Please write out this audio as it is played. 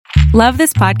Love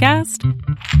this podcast?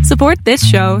 Support this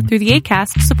show through the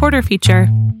Acast supporter feature.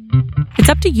 It's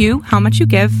up to you how much you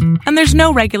give, and there's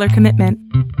no regular commitment.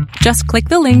 Just click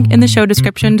the link in the show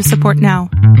description to support now.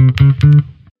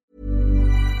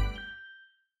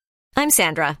 I'm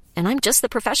Sandra, and I'm just the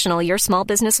professional your small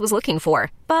business was looking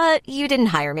for. But you didn't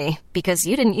hire me because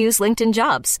you didn't use LinkedIn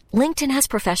Jobs. LinkedIn has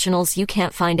professionals you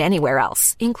can't find anywhere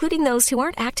else, including those who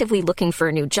aren't actively looking for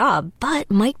a new job, but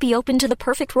might be open to the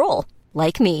perfect role,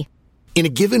 like me. In a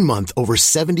given month, over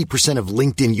 70% of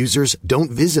LinkedIn users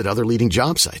don't visit other leading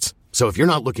job sites. So if you're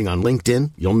not looking on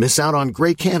LinkedIn, you'll miss out on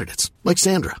great candidates like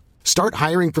Sandra. Start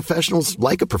hiring professionals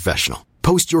like a professional.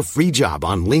 Post your free job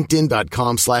on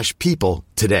linkedin.com/people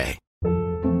today.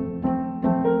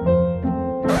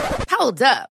 Hold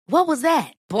up. What was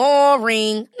that?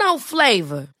 Boring. No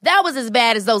flavor. That was as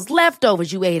bad as those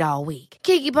leftovers you ate all week.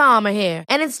 Keke Palmer here,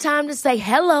 and it's time to say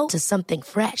hello to something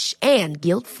fresh and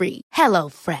guilt-free. Hello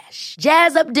Fresh.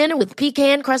 Jazz up dinner with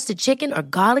pecan-crusted chicken or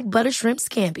garlic butter shrimp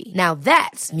scampi. Now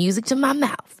that's music to my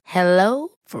mouth. Hello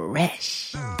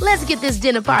Fresh. Let's get this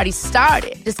dinner party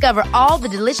started. Discover all the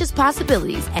delicious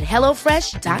possibilities at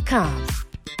hellofresh.com.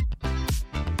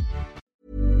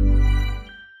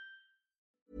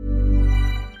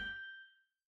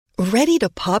 Ready to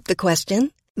pop the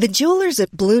question? The jewelers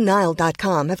at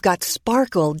BlueNile.com have got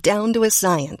sparkle down to a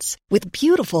science with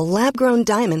beautiful lab-grown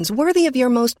diamonds worthy of your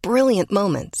most brilliant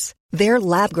moments. Their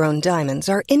lab-grown diamonds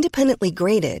are independently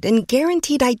graded and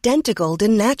guaranteed identical to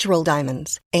natural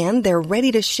diamonds, and they're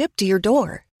ready to ship to your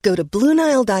door. Go to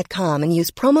BlueNile.com and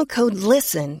use promo code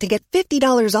LISTEN to get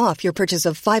 $50 off your purchase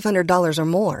of $500 or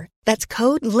more. That's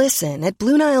code LISTEN at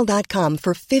BlueNile.com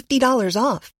for $50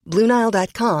 off.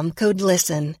 BlueNile.com, code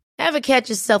LISTEN. Ever catch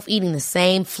yourself eating the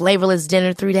same flavorless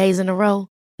dinner 3 days in a row?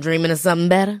 Dreaming of something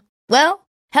better? Well,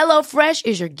 HelloFresh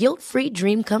is your guilt-free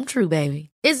dream come true, baby.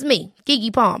 It's me,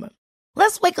 Keke Palmer.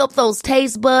 Let's wake up those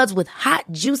taste buds with hot,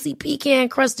 juicy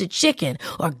pecan-crusted chicken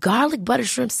or garlic butter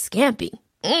shrimp scampi.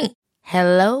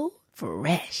 Hello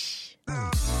Fresh.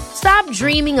 Stop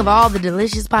dreaming of all the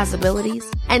delicious possibilities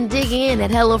and dig in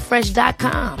at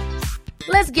HelloFresh.com.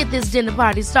 Let's get this dinner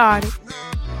party started.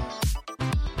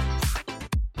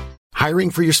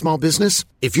 Hiring for your small business?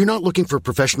 If you're not looking for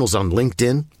professionals on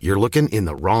LinkedIn, you're looking in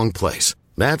the wrong place.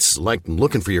 That's like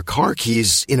looking for your car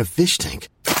keys in a fish tank.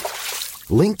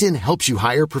 LinkedIn helps you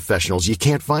hire professionals you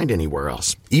can't find anywhere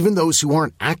else, even those who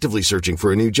aren't actively searching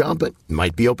for a new job but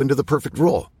might be open to the perfect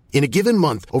role. In a given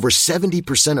month, over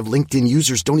 70% of LinkedIn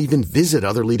users don't even visit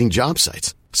other leading job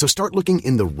sites. So start looking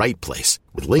in the right place.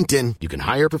 With LinkedIn, you can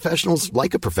hire professionals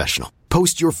like a professional.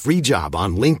 Post your free job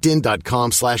on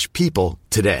linkedin.com/people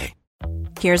today.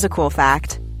 Here's a cool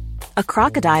fact. A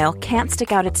crocodile can't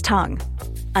stick out its tongue.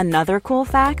 Another cool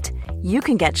fact, you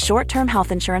can get short-term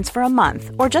health insurance for a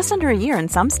month or just under a year in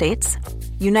some states.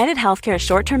 United Healthcare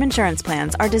short-term insurance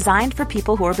plans are designed for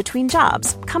people who are between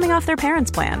jobs, coming off their parents'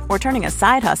 plan, or turning a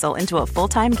side hustle into a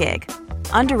full-time gig.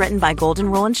 Underwritten by Golden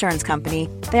Rule Insurance Company,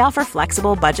 they offer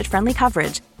flexible, budget-friendly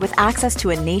coverage with access to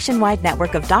a nationwide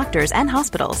network of doctors and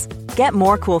hospitals. Get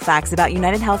more cool facts about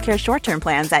United Healthcare short-term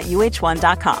plans at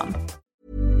uh1.com.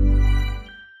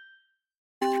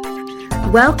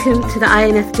 Welcome to the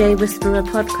INFJ Whisperer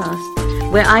podcast,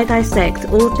 where I dissect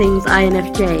all things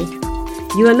INFJ.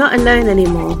 You are not alone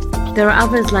anymore. There are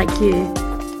others like you.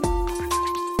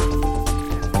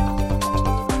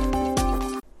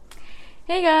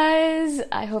 Hey guys!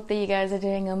 I hope that you guys are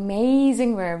doing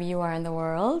amazing wherever you are in the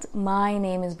world. My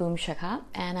name is Boom Shaka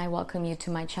and I welcome you to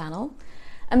my channel.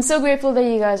 I'm so grateful that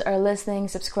you guys are listening,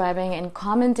 subscribing, and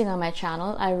commenting on my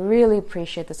channel. I really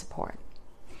appreciate the support.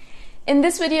 In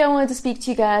this video, I wanted to speak to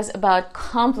you guys about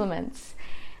compliments.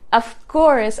 Of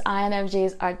course,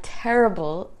 INFJs are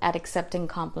terrible at accepting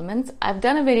compliments. I've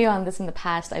done a video on this in the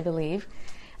past, I believe.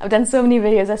 I've done so many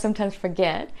videos I sometimes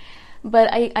forget. But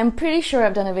I'm pretty sure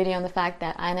I've done a video on the fact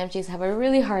that INFJs have a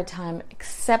really hard time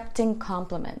accepting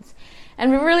compliments. And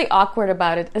we're really awkward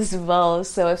about it as well.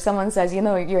 So if someone says, you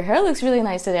know, your hair looks really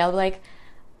nice today, I'll be like,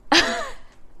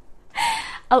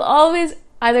 I'll always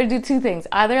either do two things.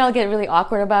 Either I'll get really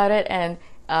awkward about it and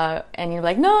you're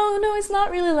like, no, it's not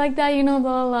really like that, you know,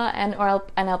 blah, blah, blah,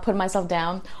 and I'll put myself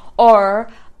down, or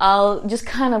I'll just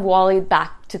kind of volley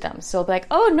back to them. So like,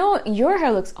 oh no, your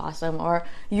hair looks awesome, or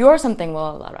you're something,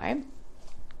 blah, blah, blah, right?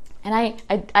 And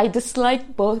I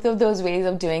dislike both of those ways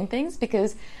of doing things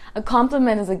because a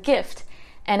compliment is a gift.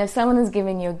 And if someone is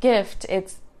giving you a gift,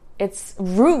 it's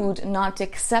rude not to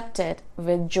accept it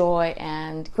with joy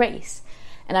and grace.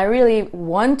 And I really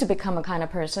want to become a kind of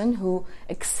person who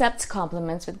accepts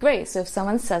compliments with grace. So if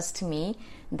someone says to me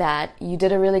that you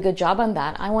did a really good job on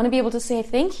that, I want to be able to say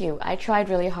thank you. I tried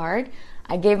really hard.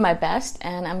 I gave my best,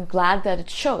 and I'm glad that it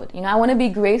showed. I want to be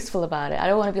graceful about it. I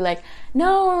don't want to be like,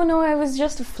 no, it was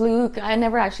just a fluke. I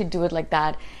never actually do it like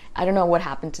that. I don't know what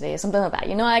happened today, something like that.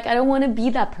 Like, I don't want to be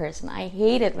that person. I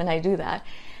hate it when I do that,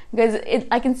 because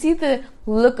I can see the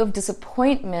look of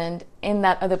disappointment in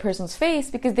that other person's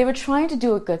face, because they were trying to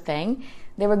do a good thing.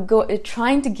 They were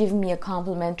trying to give me a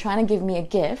compliment, trying to give me a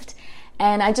gift,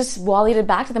 and I just volleyed it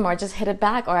back to them, or I just hit it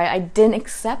back, or I didn't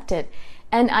accept it.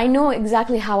 And I know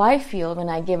exactly how I feel when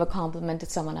I give a compliment to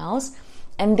someone else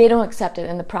and they don't accept it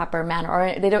in the proper manner,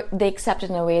 or they accept it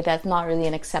in a way that's not really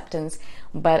an acceptance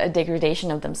but a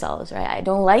degradation of themselves, right? I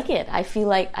don't like it. I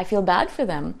feel bad for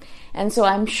them. And so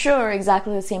I'm sure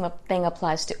exactly the same thing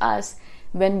applies to us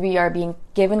when we are being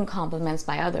given compliments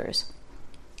by others.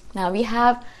 Now, we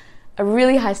have a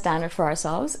really high standard for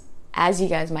ourselves. As you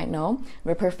guys might know,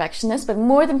 we're perfectionists, but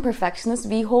more than perfectionists,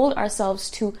 we hold ourselves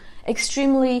to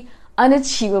extremely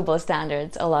unachievable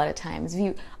standards a lot of times.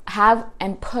 We have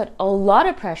and put a lot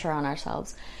of pressure on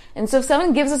ourselves. And so if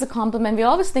someone gives us a compliment, we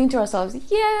always think to ourselves,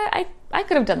 yeah, I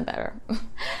could have done better.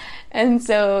 And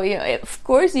so, of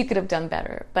course you could have done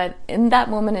better. But in that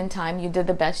moment in time, you did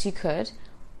the best you could.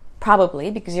 Probably,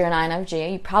 because you're an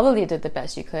INFJ, you probably did the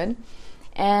best you could.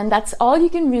 And that's all you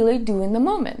can really do in the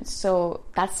moment. So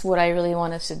that's what I really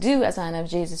want us to do as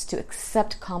INFJs, is to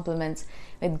accept compliments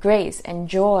with grace and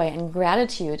joy and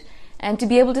gratitude, and to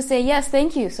be able to say, yes,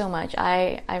 thank you so much.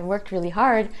 I worked really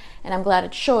hard and I'm glad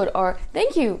it showed. Or,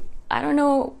 thank you, I don't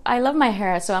know, I love my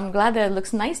hair, so I'm glad that it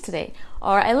looks nice today.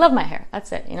 Or, I love my hair.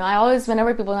 That's it. I always,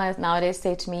 whenever people nowadays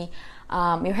say to me,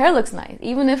 your hair looks nice,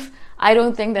 even if I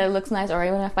don't think that it looks nice, or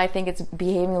even if I think it's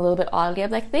behaving a little bit oddly,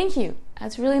 I'm like, thank you.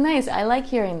 That's really nice. I like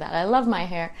hearing that. I love my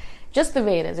hair just the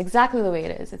way it is, exactly the way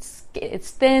it is.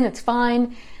 It's thin, it's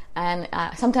fine. And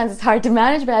sometimes it's hard to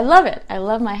manage, but I love it. I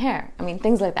love my hair.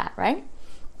 Things like that, right?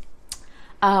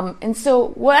 And so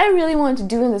what I really wanted to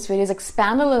do in this video is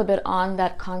expand a little bit on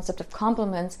that concept of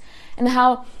compliments, and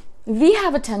how we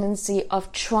have a tendency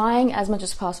of trying as much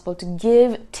as possible to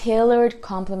give tailored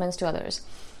compliments to others.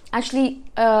 Actually,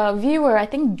 a viewer, I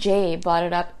think Jay, brought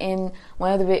it up in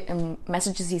one of the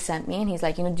messages he sent me, and he's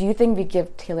like, do you think we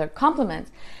give tailored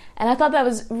compliments? And I thought that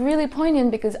was really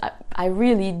poignant, because I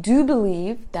really do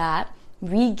believe that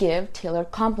we give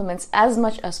tailored compliments as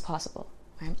much as possible.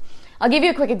 Right? I'll give you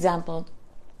a quick example.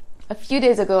 A few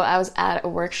days ago, I was at a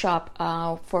workshop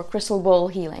for crystal bowl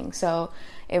healing. So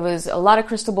it was a lot of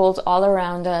crystal bowls all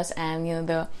around us, and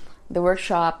the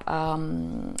workshop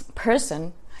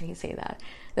person, how do you say that?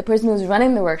 The person who was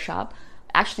running the workshop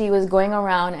actually was going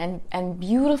around, and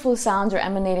beautiful sounds were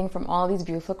emanating from all these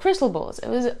beautiful crystal bowls.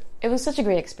 It was such a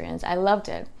great experience. I loved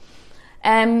it.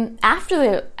 And after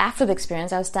the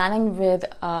experience, I was standing with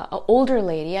an older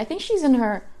lady. I think she's in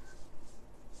her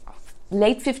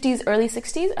late 50s, early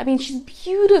 60s. She's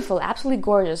beautiful, absolutely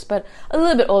gorgeous, but a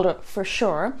little bit older for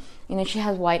sure. She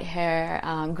has white hair,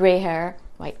 gray hair,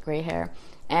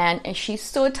 and she's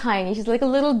so tiny. She's like a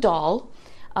little doll.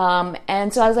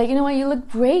 And so I was like, you know what, you look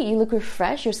great, you look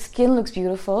refreshed, your skin looks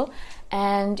beautiful,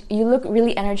 and you look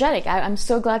really energetic. I'm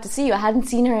so glad to see you. I hadn't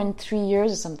seen her in 3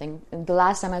 years or something. The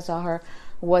last time I saw her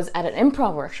was at an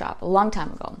improv workshop a long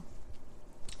time ago.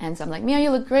 And so I'm like, Mia, you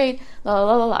look great, la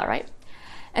la la la, right?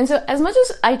 And so as much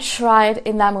as I tried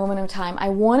in that moment of time, I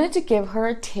wanted to give her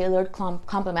a tailored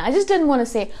compliment. I just didn't want to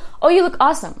say, oh, you look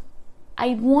awesome.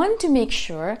 I want to make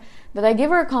sure that I give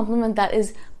her a compliment that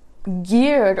is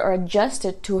geared or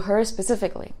adjusted to her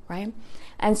specifically, right?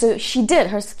 And so she did.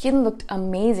 Her skin looked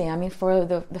amazing. For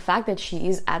the fact that she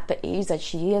is at the age that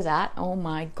she is at, oh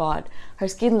my God. Her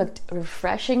skin looked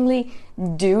refreshingly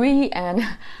dewy and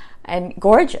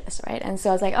gorgeous, right? And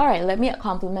so I was like, all right, let me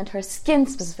compliment her skin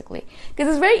specifically. Because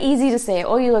it's very easy to say,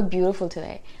 oh, you look beautiful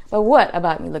today. But what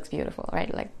about me looks beautiful,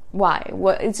 right? Like, why?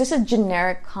 It's just a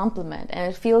generic compliment,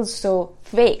 and it feels so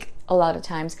fake a lot of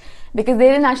times, because they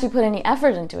didn't actually put any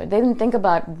effort into it. They didn't think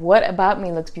about what about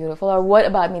me looks beautiful, or what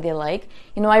about me they like.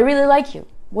 I really like you.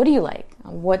 What do you like?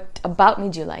 What about me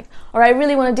do you like? Or I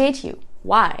really want to date you.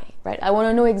 Why? Right? I want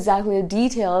to know exactly the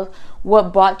details,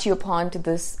 what brought you upon to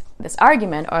this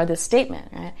argument or this statement,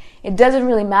 right? It doesn't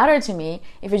really matter to me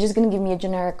if you're just going to give me a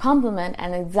generic compliment.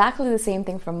 And exactly the same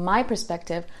thing from my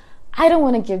perspective, I don't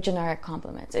want to give generic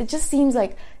compliments. It just seems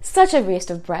like such a waste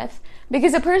of breath,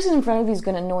 because the person in front of you is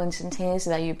going to know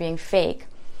instantaneously that you're being fake.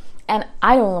 And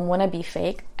I don't want to be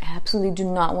fake. I absolutely do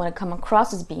not want to come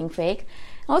across as being fake.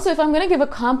 Also, if I'm going to give a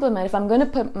compliment, if I'm going to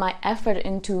put my effort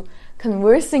into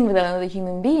conversing with another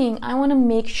human being, I want to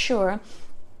make sure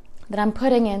that I'm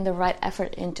putting in the right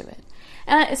effort into it.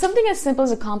 And something as simple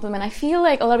as a compliment, I feel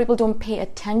like a lot of people don't pay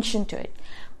attention to it.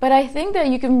 But I think that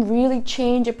you can really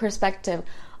change a perspective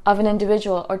of an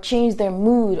individual or change their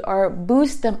mood or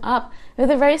boost them up with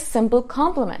a very simple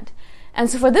compliment. And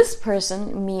so for this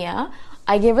person, Mia,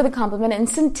 I gave her the compliment and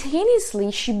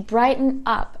instantaneously she brightened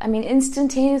up.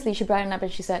 Instantaneously she brightened up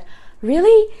and she said,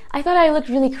 "Really? I thought I looked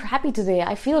really crappy today.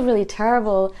 I feel really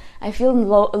terrible. I feel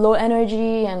low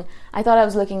energy and I thought I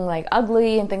was looking like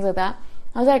ugly and things like that."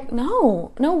 I was like,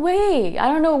 no way. I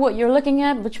don't know what you're looking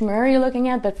at, which mirror you're looking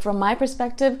at, but from my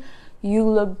perspective, you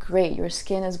look great. Your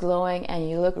skin is glowing and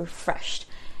you look refreshed.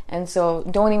 And so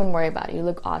don't even worry about it. You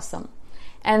look awesome.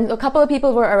 And a couple of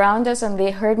people were around us and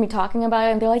they heard me talking about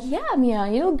it and they're like, "Yeah, Mia,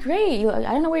 you look great.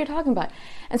 I don't know what you're talking about."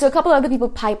 And so a couple of other people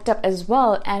piped up as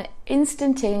well and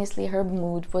instantaneously her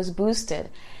mood was boosted.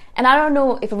 And I don't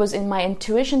know if it was in my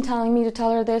intuition telling me to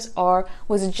tell her this or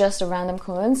was it just a random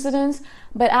coincidence,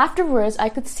 but afterwards I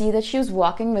could see that she was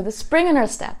walking with a spring in her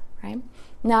step, right?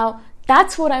 Now,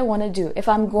 that's what I want to do. If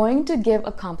I'm going to give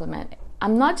a compliment,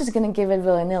 I'm not just going to give it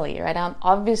willy-nilly, right? I'm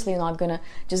obviously not going to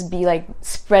just be like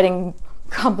spreading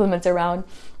compliments around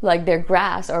like they're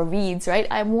grass or weeds, right?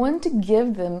 I want to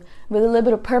give them with a little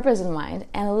bit of purpose in mind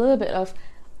and a little bit of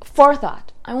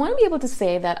forethought. I want to be able to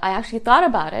say that I actually thought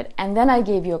about it and then I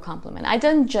gave you a compliment. I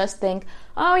didn't just think,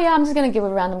 "Oh yeah, I'm just going to give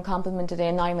a random compliment today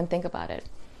and not even think about it."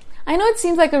 I know it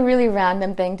seems like a really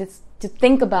random thing to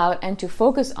think about and to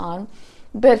focus on,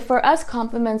 but for us,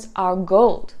 compliments are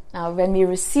gold. Now, when we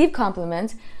receive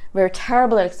compliments, we're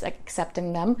terrible at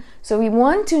accepting them. So we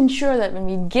want to ensure that when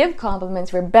we give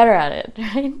compliments, we're better at it,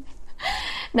 right?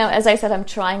 Now, as I said, I'm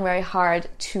trying very hard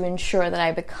to ensure that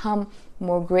I become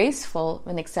more graceful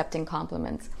when accepting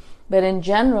compliments. But in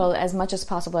general, as much as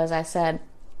possible, as I said,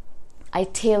 I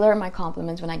tailor my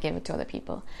compliments when I give it to other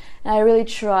people. And I really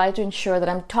try to ensure that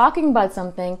I'm talking about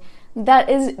something that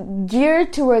is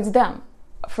geared towards them.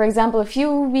 For example, a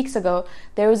few weeks ago,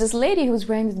 there was this lady who was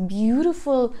wearing this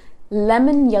beautiful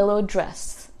lemon yellow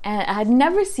dress. And I had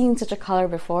never seen such a color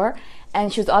before.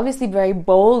 And she was obviously very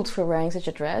bold for wearing such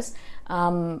a dress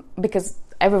because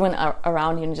everyone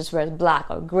around, just wears black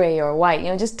or gray or white,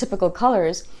 just typical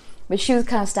colors. But she was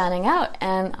kind of standing out.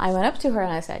 And I went up to her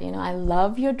and I said, "I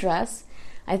love your dress.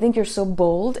 I think you're so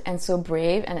bold and so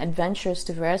brave and adventurous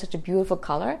to wear such a beautiful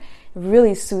color. It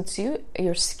really suits you.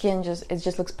 Your skin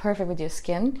just looks perfect with your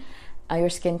skin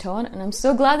tone. And I'm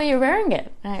so glad that you're wearing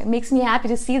it. It makes me happy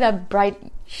to see that bright,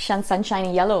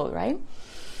 sunshiny yellow, right?"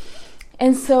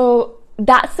 And so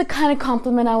that's the kind of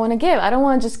compliment I want to give. I don't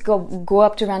want to just go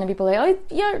up to random people like,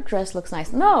 "Oh, your dress looks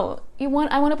nice." No, I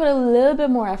want to put a little bit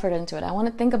more effort into it. I want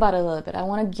to think about it a little bit. I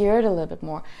want to gear it a little bit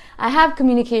more. I have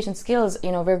communication skills.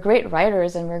 We're great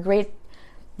writers and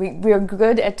we're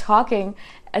good at talking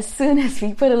as soon as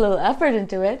we put a little effort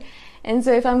into it. And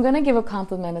so if I'm going to give a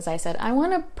compliment, as I said, I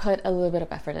want to put a little bit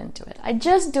of effort into it. I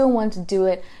just don't want to do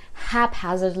it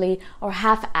haphazardly or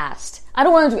half-assed. I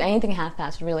don't want to do anything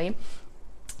half-assed, really.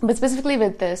 But specifically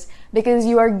with this, because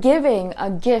you are giving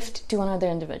a gift to another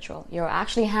individual. You're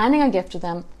actually handing a gift to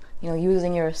them,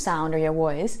 using your sound or your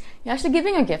voice. You're actually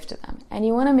giving a gift to them. And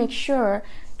you want to make sure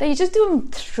that you just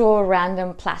don't throw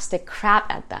random plastic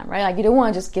crap at them, right? Like you don't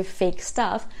want to just give fake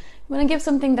stuff. You want to give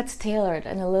something that's tailored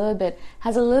and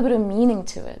has a little bit of meaning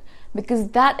to it. Because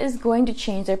that is going to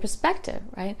change their perspective,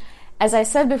 right? As I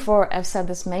said before, I've said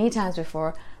this many times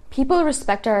before, people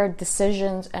respect our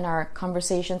decisions and our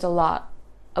conversations a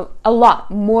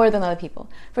lot more than other people.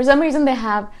 For some reason,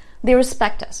 they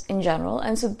respect us in general,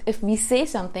 and so if we say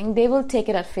something, they will take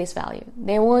it at face value.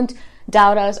 They won't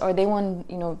doubt us, or they won't,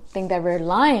 think that we're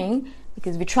lying,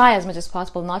 because we try as much as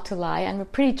possible not to lie, and we're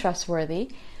pretty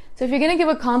trustworthy. So if you're going to give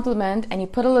a compliment and you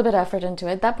put a little bit of effort into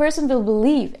it, that person will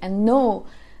believe and know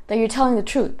that you're telling the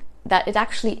truth, that it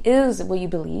actually is what you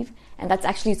believe, and that's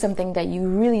actually something that you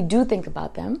really do think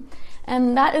about them.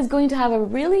 And that is going to have a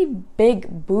really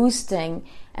big boosting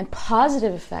and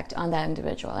positive effect on that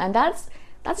individual. And that's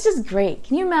just great.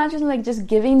 Can you imagine just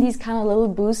giving these kind of little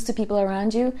boosts to people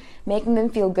around you, making them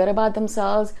feel good about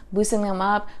themselves, boosting them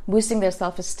up, boosting their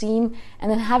self-esteem, and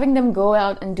then having them go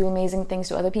out and do amazing things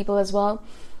to other people as well?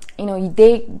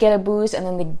 They get a boost and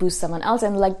then they boost someone else,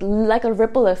 and like a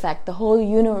ripple effect, the whole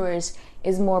universe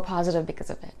is more positive because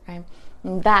of it, right?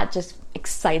 And that just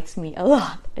excites me a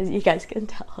lot, as you guys can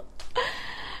tell.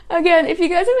 Again, if you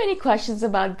guys have any questions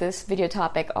about this video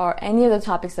topic or any of the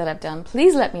topics that I've done,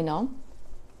 please let me know.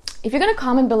 If you're going to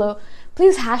comment below,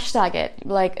 please hashtag it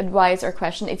like advice or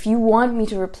question if you want me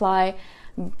to reply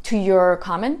to your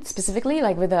comment specifically,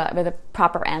 like with a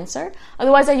proper answer.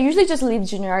 Otherwise, I usually just leave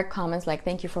generic comments like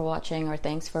 "thank you for watching" or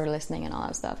 "thanks for listening" and all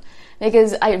that stuff,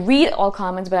 because I read all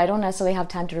comments, but I don't necessarily have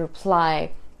time to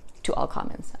reply to all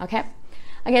comments. Okay?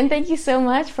 Again, thank you so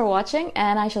much for watching,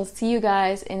 and I shall see you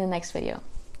guys in the next video.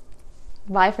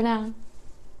 Bye for now.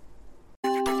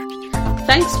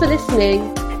 Thanks for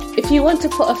listening. If you want to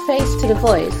put a face to the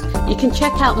voice, you can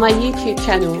check out my YouTube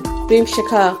channel, Boom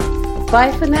Shaka.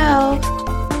 Bye for now.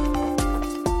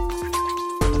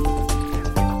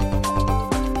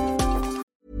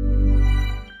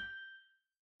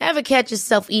 Ever catch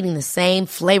yourself eating the same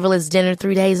flavorless dinner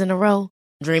 3 days in a row?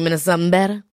 Dreaming of something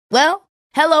better? Well,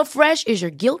 HelloFresh is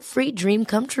your guilt-free dream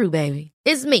come true, baby.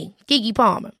 It's me, Keke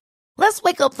Palmer. Let's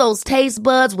wake up those taste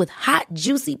buds with hot,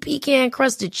 juicy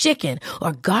pecan-crusted chicken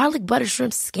or garlic butter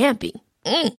shrimp scampi.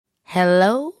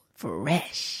 Hello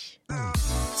Fresh.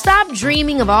 Stop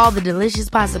dreaming of all the delicious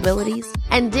possibilities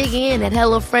and dig in at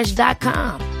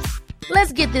HelloFresh.com.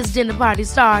 Let's get this dinner party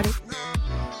started.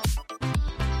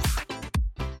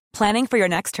 Planning for your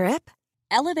next trip?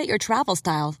 Elevate your travel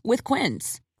style with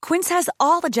Quince. Quince has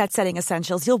all the jet-setting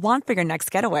essentials you'll want for your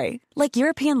next getaway, like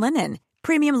European linen,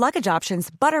 premium luggage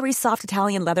options, buttery soft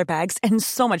Italian leather bags, and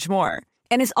so much more.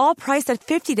 And is all priced at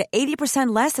 50 to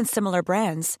 80% less than similar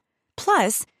brands.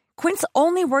 Plus, Quince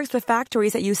only works with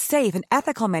factories that use safe and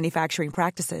ethical manufacturing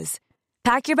practices.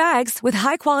 Pack your bags with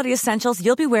high-quality essentials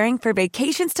you'll be wearing for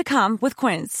vacations to come with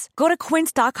Quince. Go to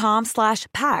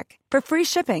quince.com/pack for free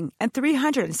shipping and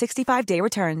 365-day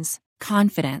returns.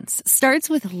 Confidence starts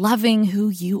with loving who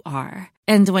you are.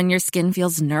 And when your skin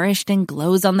feels nourished and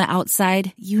glows on the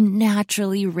outside, you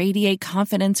naturally radiate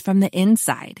confidence from the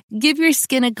inside. Give your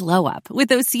skin a glow up with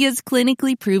Osea's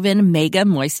clinically proven Mega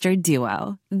Moisture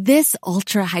Duo. This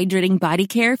ultra-hydrating body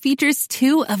care features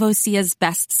 2 of Osea's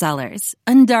best sellers,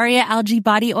 Undaria Algae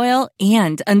Body Oil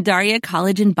and Undaria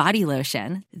Collagen Body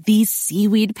Lotion. These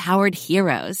seaweed-powered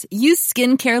heroes use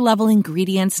skincare-level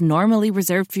ingredients normally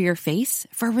reserved for your face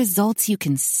for results you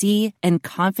can see and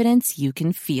confidence you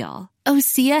can feel.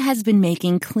 Osea has been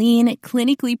making clean,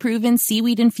 clinically proven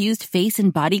seaweed-infused face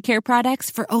and body care products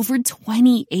for over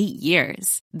 28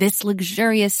 years. This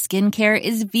luxurious skincare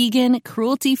is vegan,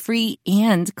 cruelty-free,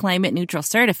 and climate-neutral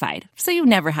certified, so you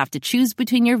never have to choose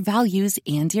between your values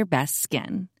and your best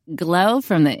skin. Glow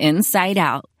from the inside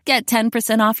out. Get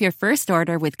 10% off your first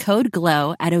order with code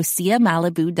GLOW at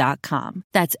OseaMalibu.com.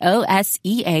 That's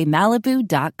OSEA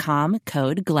Malibu.com,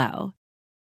 code GLOW.